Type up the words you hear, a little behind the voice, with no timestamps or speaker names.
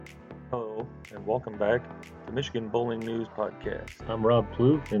Hello, and welcome back to Michigan Bowling News Podcast. I'm Rob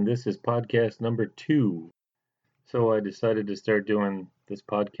Plouffe, and this is podcast number 2. So I decided to start doing this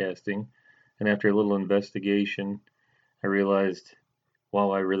podcasting, and after a little investigation, I realized,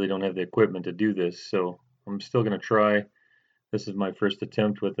 well, I really don't have the equipment to do this, so I'm still going to try. This is my first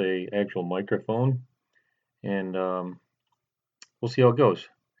attempt with a actual microphone, and we'll see how it goes.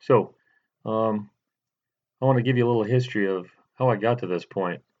 So, I want to give you a little history of how I got to this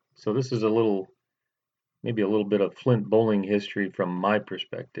point. So this is maybe a little bit of Flint bowling history from my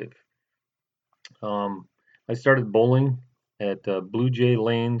perspective. I started bowling at Blue Jay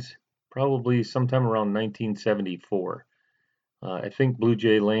Lanes probably sometime around 1974. I think Blue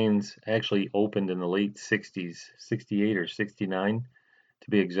Jay Lanes actually opened in the late 60s, 68 or 69 to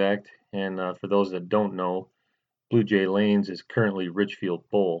be exact. And for those that don't know, Blue Jay Lanes is currently Richfield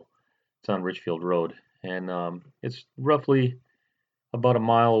Bowl. It's on Richfield Road. And it's roughly about a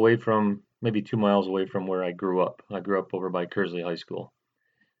mile away from, maybe 2 miles away from where I grew up. I grew up over by Kearsley High School.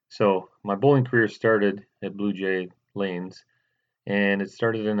 So my bowling career started at Blue Jay Lanes, and it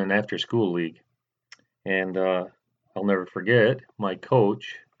started in an after-school league. And I'll never forget, my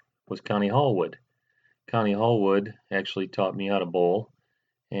coach was Connie Hallwood. Connie Hallwood actually taught me how to bowl,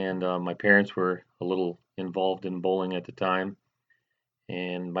 and my parents were a little involved in bowling at the time.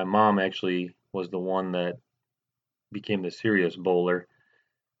 And my mom actually was the one that became the serious bowler,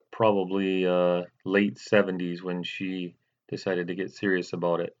 probably late 70s when she decided to get serious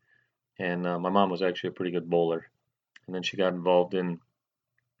about it. And my mom was actually a pretty good bowler. And then she got involved in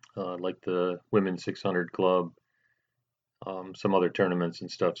like the Women's 600 Club, some other tournaments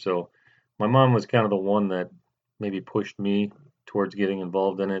and stuff. So my mom was kind of the one that maybe pushed me towards getting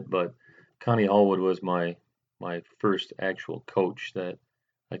involved in it. But Connie Hallwood was my first actual coach that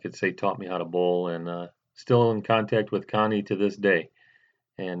I could say taught me how to bowl, and still in contact with Connie to this day.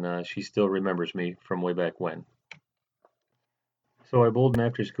 And she still remembers me from way back when. So I bowled in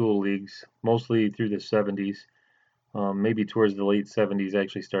after-school leagues, mostly through the 70s. Maybe towards the late 70s, I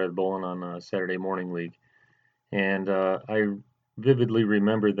actually started bowling on a Saturday morning league. And I vividly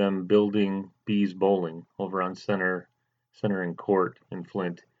remember them building Bees Bowling over on Center and Court in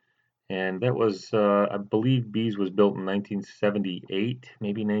Flint. And that was, I believe Bees was built in 1978,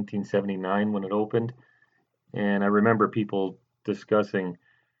 maybe 1979 when it opened. And I remember people discussing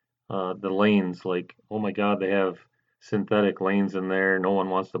the lanes, like, oh my God, they have synthetic lanes in there. No one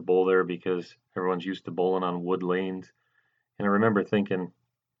wants to bowl there because everyone's used to bowling on wood lanes. And I remember thinking,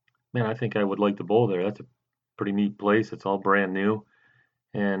 man, I think I would like to bowl there. That's a pretty neat place. It's all brand new.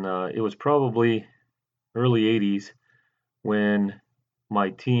 And it was probably early 80s when my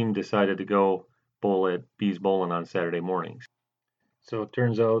team decided to go bowl at Bees Bowling on Saturday mornings. So it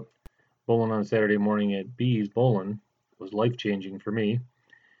turns out bowling on Saturday morning at Bees Bowling was life-changing for me.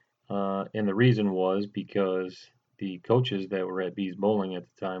 And the reason was because the coaches that were at Bees Bowling at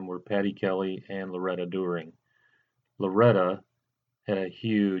the time were Patty Kelly and Loretta During. Loretta had a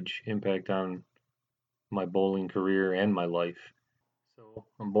huge impact on my bowling career and my life. So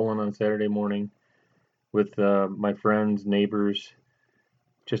I'm bowling on Saturday morning with my friends, neighbors,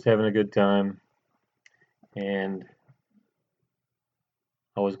 just having a good time. And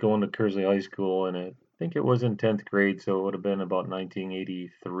I was going to Kearsley High School, and I think it was in 10th grade, so it would have been about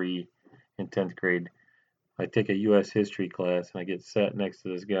 1983 in 10th grade. I take a U.S. history class, and I get sat next to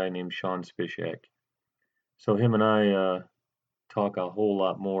this guy named Sean Spishak. So him and I talk a whole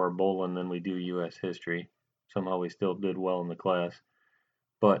lot more bowling than we do U.S. history. Somehow we still did well in the class.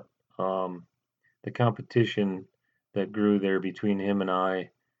 But the competition that grew there between him and I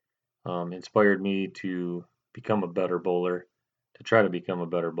inspired me to become a better bowler, to try to become a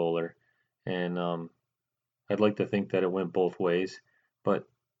better bowler. And I'd like to think that it went both ways. But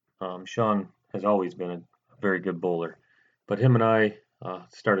Sean has always been a very good bowler. But him and I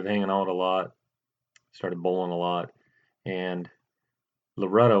started hanging out a lot, started bowling a lot. And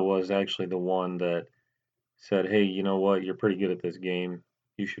Loretta was actually the one that said, hey, you know what? You're pretty good at this game.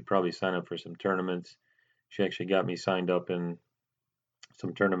 You should probably sign up for some tournaments. She actually got me signed up in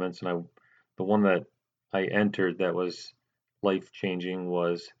some tournaments, and the one that I entered that was life changing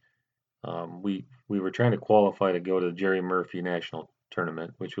was we were trying to qualify to go to the Jerry Murphy National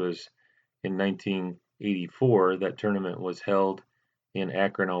Tournament, which was in 1984. That tournament was held in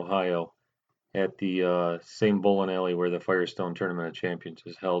Akron, Ohio, at the same bowling alley where the Firestone Tournament of Champions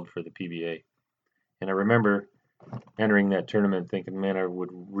is held for the PBA. And I remember entering that tournament thinking, man, I would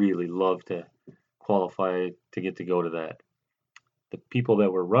really love to qualify to get to go to that. The people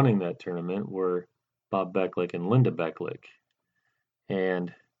that were running that tournament were Bob Becklick and Linda Becklick.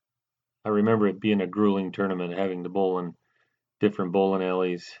 And I remember it being a grueling tournament, having to bowl in different bowling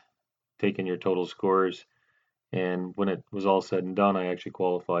alleys taking your total scores. And when it was all said and done, I actually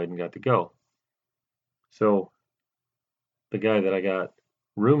qualified and got to go. So the guy that I got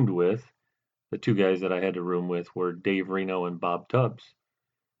roomed with, the two guys that I had to room with were Dave Reno and Bob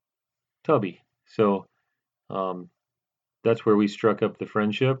Tubby. So um, that's where we struck up the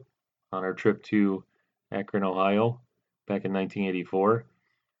friendship on our trip to Akron, Ohio, back in 1984.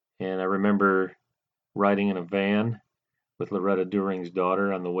 And I remember riding in a van with Loretta During's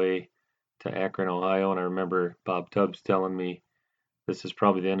daughter on the way to Akron, Ohio. And I remember Bob Tubbs telling me, this is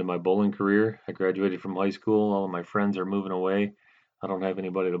probably the end of my bowling career. I graduated from high school. All of my friends are moving away. I don't have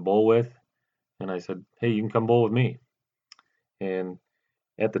anybody to bowl with. And I said, hey, you can come bowl with me. And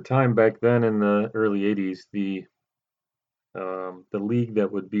at the time back then in the early 80s, the league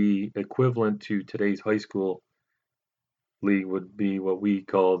that would be equivalent to today's high school league would be what we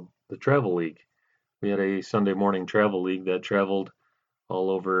called the travel league. We had a Sunday morning travel league that traveled all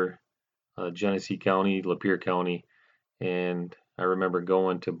over Genesee County, Lapeer County, and I remember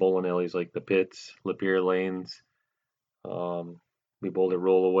going to bowling alleys like the Pits, Lapeer Lanes. We bowled at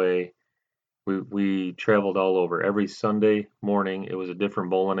Rollaway. We traveled all over. Every Sunday morning, it was a different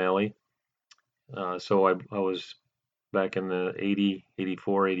bowling alley. So I was back in the 80,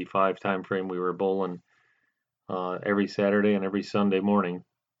 84, 85 time frame. We were bowling every Saturday and every Sunday morning.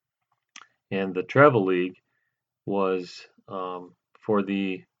 And the travel league was for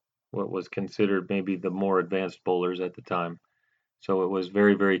the what was considered maybe the more advanced bowlers at the time. So it was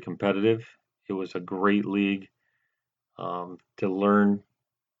very, very competitive. It was a great league to learn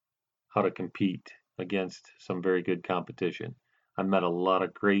how to compete against some very good competition. I met a lot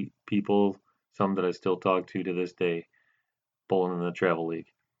of great people, some that I still talk to this day, bowling in the travel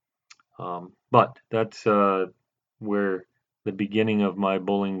league. But that's where the beginning of my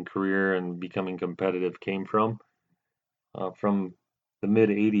bowling career and becoming competitive came from. From the mid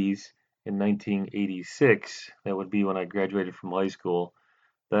 80s in 1986, that would be when I graduated from high school.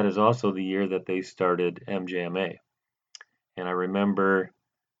 That is also the year that they started MJMA. And I remember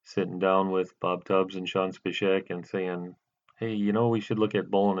sitting down with Bob Tubbs and Sean Spishak and saying, hey, we should look at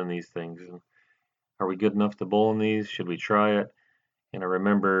bowling in these things. And are we good enough to bowl in these? Should we try it? And I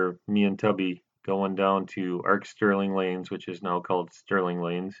remember me and Tubby going down to Arc Sterling Lanes, which is now called Sterling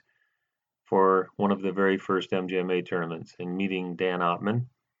Lanes, for one of the very first MJMA tournaments and meeting Dan Ottman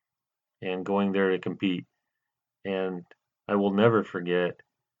and going there to compete. And I will never forget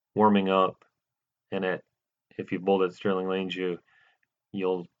warming up. And if you bowled at Sterling Lanes,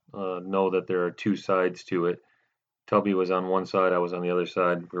 you'll know that there are two sides to it. Tubby was on one side, I was on the other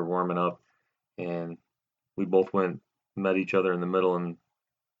side. We were warming up, and we both met each other in the middle, and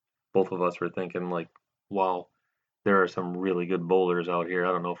both of us were thinking like, wow, there are some really good bowlers out here.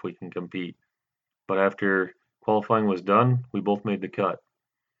 I don't know if we can compete. But after qualifying was done, we both made the cut.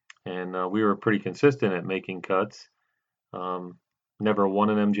 And we were pretty consistent at making cuts. Never won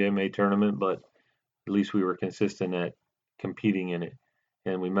an MJMA tournament, but at least we were consistent at competing in it.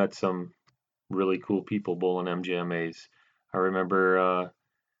 And we met some really cool people bowling MJMAs. I remember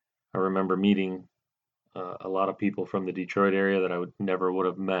meeting a lot of people from the Detroit area that I never would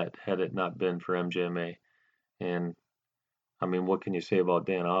have met had it not been for MJMA. And I mean, what can you say about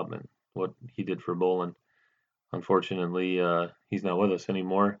Dan Ottman? What he did for bowling. Unfortunately, he's not with us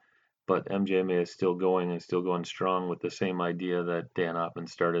anymore, but MJMA is still going and still going strong with the same idea that Dan Ottman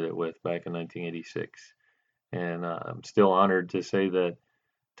started it with back in 1986. And I'm still honored to say that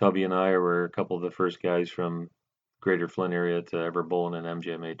Tubby and I were a couple of the first guys from Greater Flint area to ever bowl in an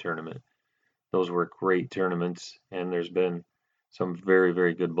MJMA tournament. Those were great tournaments, and there's been some very,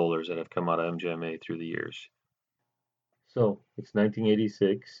 very good bowlers that have come out of MJMA through the years. So it's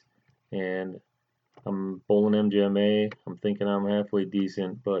 1986, and I'm bowling MJMA. I'm thinking I'm halfway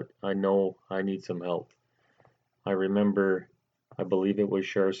decent, but I know I need some help. I remember, I believe it was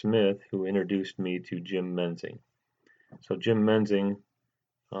Shar Smith who introduced me to Jim Mensing. So Jim Mensing,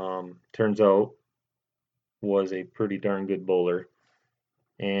 turns out, was a pretty darn good bowler,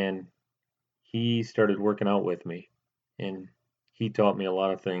 and he started working out with me, and he taught me a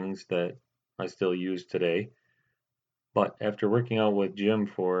lot of things that I still use today. But after working out with Jim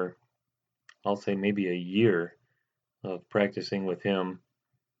for, I'll say maybe a year of practicing with him,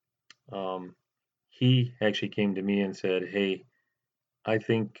 he actually came to me and said, hey, I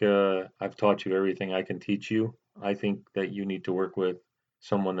think I've taught you everything I can teach you. I think that you need to work with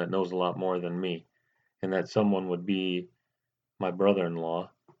someone that knows a lot more than me. And that someone would be my brother-in-law,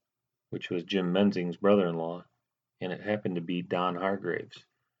 which was Jim Mensing's brother-in-law, and it happened to be Don Hargraves.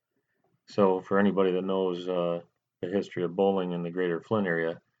 So for anybody that knows the history of bowling in the Greater Flint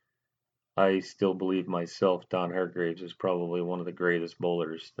area, I still believe myself Don Hargraves is probably one of the greatest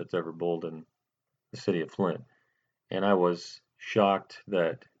bowlers that's ever bowled in the city of Flint. And I was shocked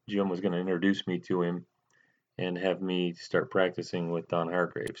that Jim was going to introduce me to him and have me start practicing with Don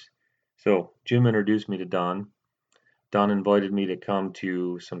Hargraves. So Jim introduced me to Don. Don invited me to come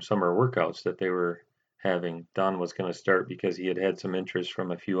to some summer workouts that they were having. Don was going to start because he had had some interest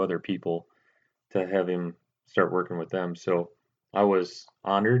from a few other people to have him start working with them. So I was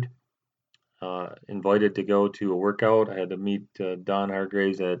honored, invited to go to a workout. I had to meet Don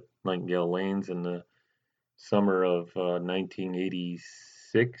Hargraves at Nightingale Lanes in the summer of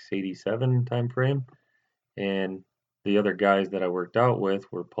 1986, 87 time frame. And the other guys that I worked out with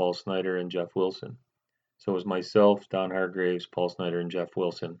were Paul Snyder and Jeff Wilson. So it was myself, Don Hargraves, Paul Snyder, and Jeff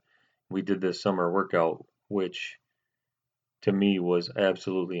Wilson. We did this summer workout, which to me was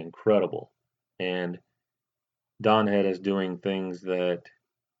absolutely incredible. And Don had us doing things that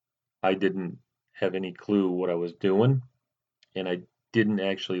I didn't have any clue what I was doing, and I didn't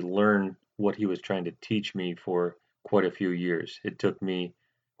actually learn what he was trying to teach me for quite a few years. It took me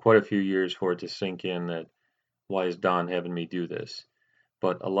quite a few years for it to sink in that why is Don having me do this?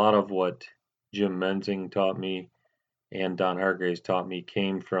 But a lot of what Jim Mensing taught me and Don Hargraves taught me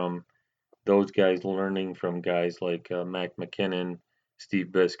came from those guys learning from guys like Mac McKinnon, Steve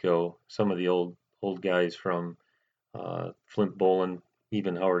Bisco, some of the old guys from Flint Bowling,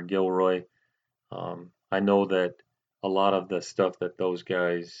 even Howard Gilroy. I know that a lot of the stuff that those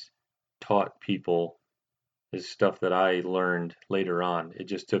guys taught people is stuff that I learned later on. It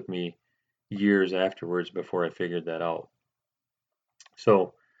just took me years afterwards before I figured that out.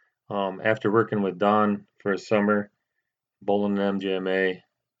 So after working with Don for a summer, bowling in MJMA,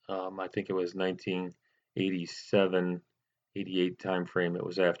 I think it was 1987, 88 time frame. It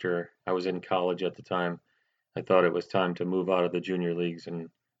was after I was in college at the time. I thought it was time to move out of the junior leagues and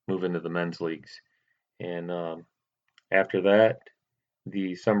move into the men's leagues. And after that,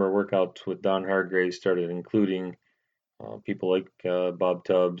 the summer workouts with Don Hargraves started including people like Bob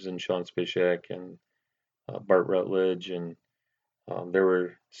Tubbs and Sean Spishak and Bart Rutledge, and there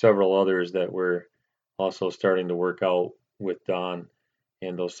were several others that were also starting to work out with Don.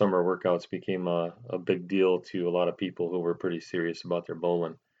 And those summer workouts became a big deal to a lot of people who were pretty serious about their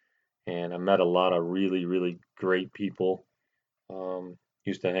bowling. And I met a lot of really, really great people.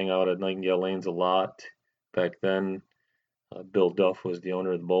 Used to hang out at Nightingale Lanes a lot back then. Bill Duff was the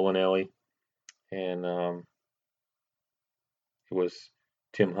owner of the bowling alley, and it was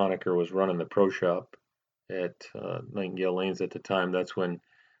Tim Honecker was running the pro shop at Nightingale Lanes at the time. That's when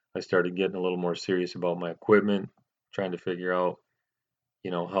I started getting a little more serious about my equipment, trying to figure out,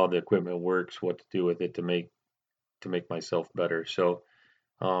 how the equipment works, what to do with it to make myself better. So,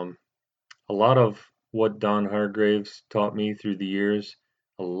 a lot of what Don Hargraves taught me through the years,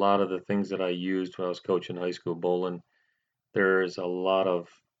 a lot of the things that I used when I was coaching high school bowling, there's a lot of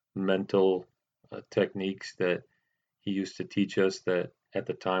mental techniques that he used to teach us that at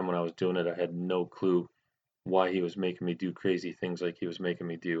the time when I was doing it, I had no clue why he was making me do crazy things like he was making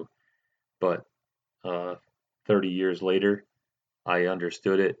me do. But uh, 30 years later, I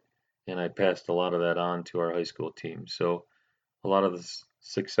understood it and I passed a lot of that on to our high school team. So a lot of the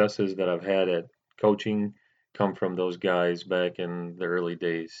successes that I've had at coaching come from those guys back in the early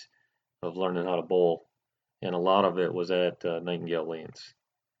days of learning how to bowl. And a lot of it was at Nightingale Lanes.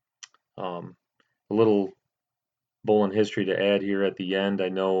 A little bowling history to add here at the end. I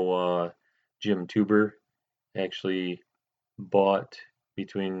know Jim Tuber actually bought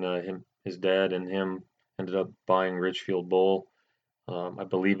between his dad and him, ended up buying Richfield Bowl. I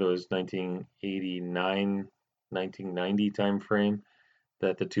believe it was 1989, 1990 time frame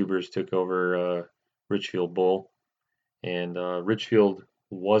that the Tubers took over Richfield Bowl. And Richfield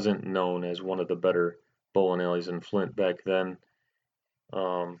wasn't known as one of the better bowling alleys in Flint back then.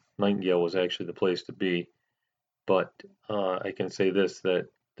 Nightingale was actually the place to be. But I can say this, that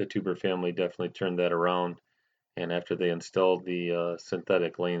the Tuber family definitely turned that around. And after they installed the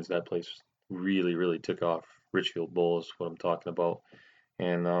synthetic lanes, that place really, really took off. Richfield Bowl is what I'm talking about.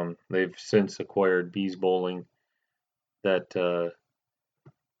 And they've since acquired Bees Bowling. That the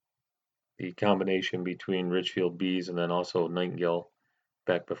combination between Richfield Bees and then also Nightingale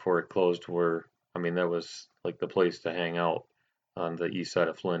back before it closed that was like the place to hang out on the east side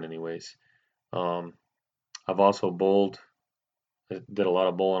of Flint anyways. I've also bowled, did a lot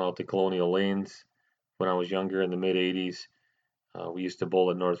of bowling out to Colonial Lanes when I was younger in the mid 80s. We used to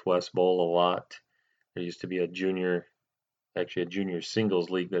bowl at Northwest Bowl a lot. There used to be a junior singles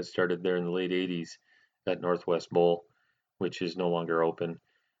league that started there in the late 80s at Northwest Bowl, which is no longer open.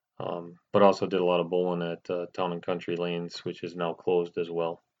 But also did a lot of bowling at Town and Country Lanes, which is now closed as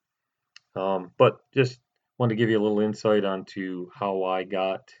well. But just wanted to give you a little insight onto how I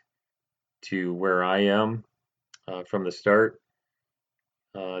got to where I am from the start.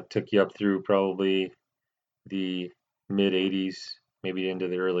 Took you up through probably the mid 80s, maybe into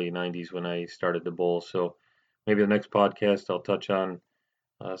the early 90s when I started to bowl. So maybe the next podcast I'll touch on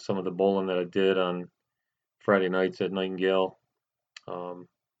some of the bowling that I did on Friday nights at Nightingale. Um,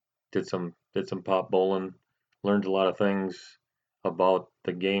 did some pop bowling, learned a lot of things about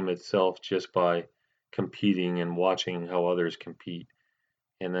the game itself just by competing and watching how others compete.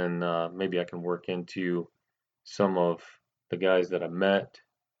 And then maybe I can work into some of the guys that I met,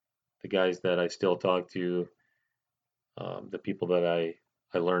 the guys that I still talk to, the people that I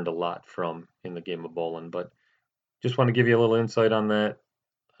learned a lot from in the game of bowling. But just want to give you a little insight on that.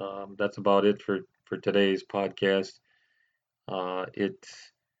 That's about it for today's podcast.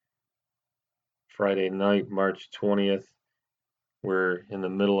 It's Friday night, March 20th. We're in the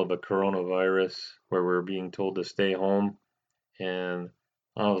middle of a coronavirus where we're being told to stay home, and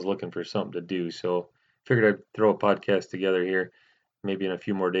I was looking for something to do, so figured I'd throw a podcast together here. Maybe in a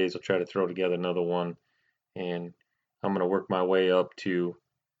few more days, I'll try to throw together another one, and I'm going to work my way up to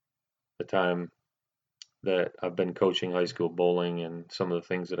the time that I've been coaching high school bowling and some of the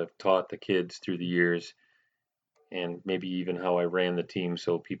things that I've taught the kids through the years, and maybe even how I ran the team,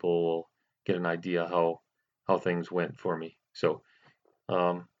 so people will get an idea how things went for me. So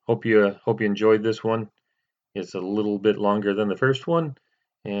hope you enjoyed this one. It's a little bit longer than the first one,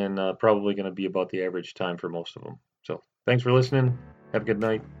 and probably going to be about the average time for most of them. So thanks for listening. Have a good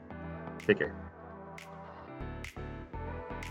night. Take care.